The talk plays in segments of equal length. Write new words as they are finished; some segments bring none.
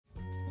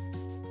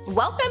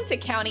Welcome to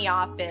County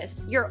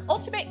Office, your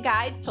ultimate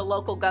guide to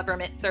local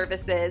government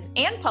services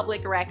and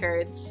public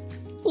records.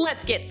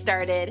 Let's get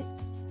started.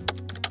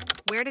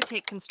 Where to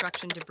take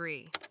construction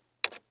debris.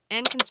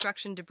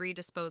 Construction debris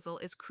disposal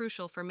is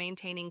crucial for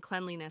maintaining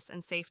cleanliness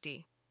and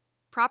safety.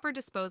 Proper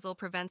disposal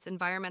prevents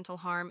environmental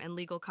harm and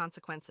legal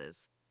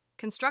consequences.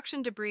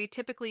 Construction debris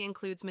typically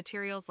includes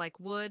materials like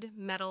wood,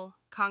 metal,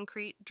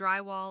 concrete,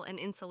 drywall, and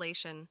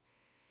insulation.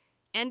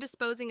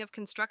 Disposing of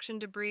construction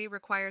debris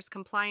requires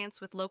compliance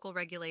with local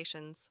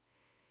regulations.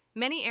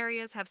 Many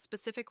areas have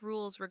specific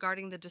rules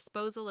regarding the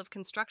disposal of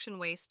construction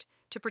waste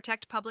to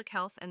protect public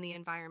health and the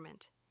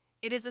environment.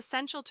 It is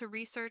essential to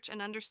research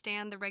and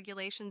understand the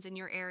regulations in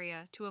your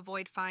area to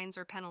avoid fines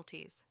or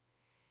penalties.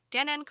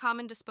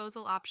 Common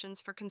disposal options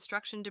for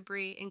construction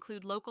debris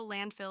include local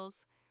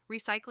landfills,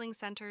 recycling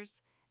centers,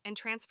 and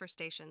transfer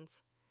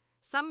stations.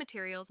 Some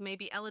materials may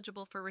be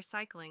eligible for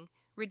recycling,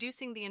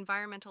 reducing the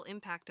environmental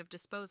impact of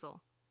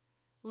disposal.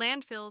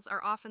 Landfills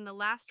are often the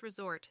last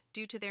resort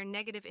due to their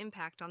negative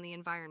impact on the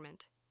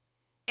environment.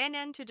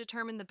 To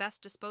determine the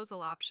best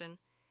disposal option,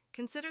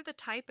 consider the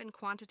type and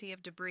quantity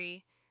of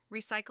debris,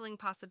 recycling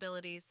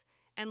possibilities,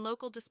 and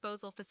local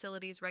disposal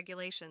facilities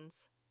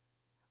regulations.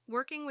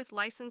 Working with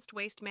licensed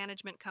waste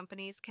management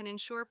companies can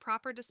ensure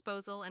proper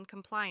disposal and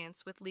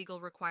compliance with legal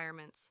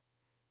requirements.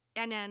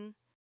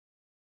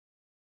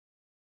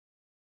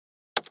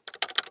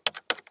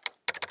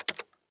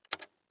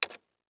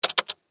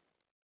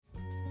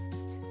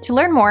 To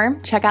learn more,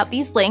 check out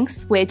these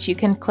links, which you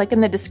can click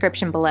in the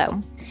description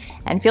below.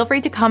 And feel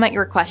free to comment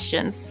your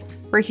questions.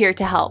 We're here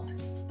to help.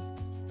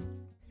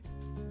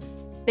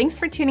 Thanks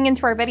for tuning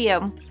into our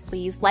video.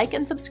 Please like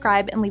and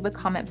subscribe and leave a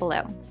comment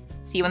below.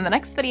 See you in the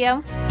next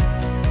video.